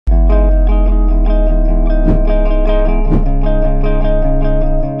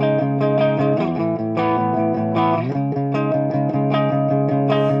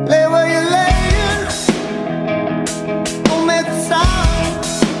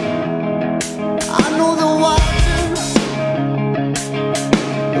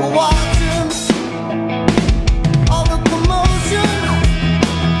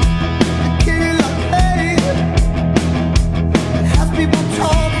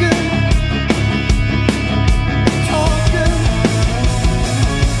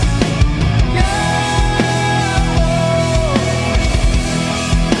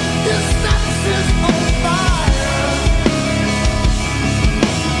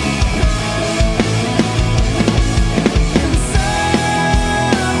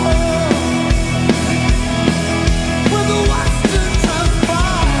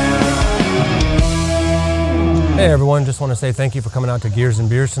Hey everyone, just want to say thank you for coming out to Gears and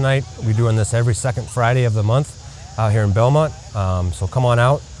Beers tonight. We're doing this every second Friday of the month out here in Belmont. So come on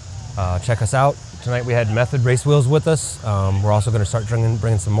out, check us out. Tonight we had Method Race Wheels with us. We're also going to start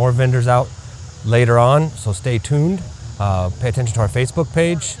bringing some more vendors out later on, so stay tuned. Pay attention to our Facebook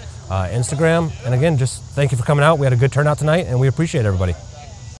page, Instagram, and again, just thank you for coming out. We had a good turnout tonight and we appreciate everybody.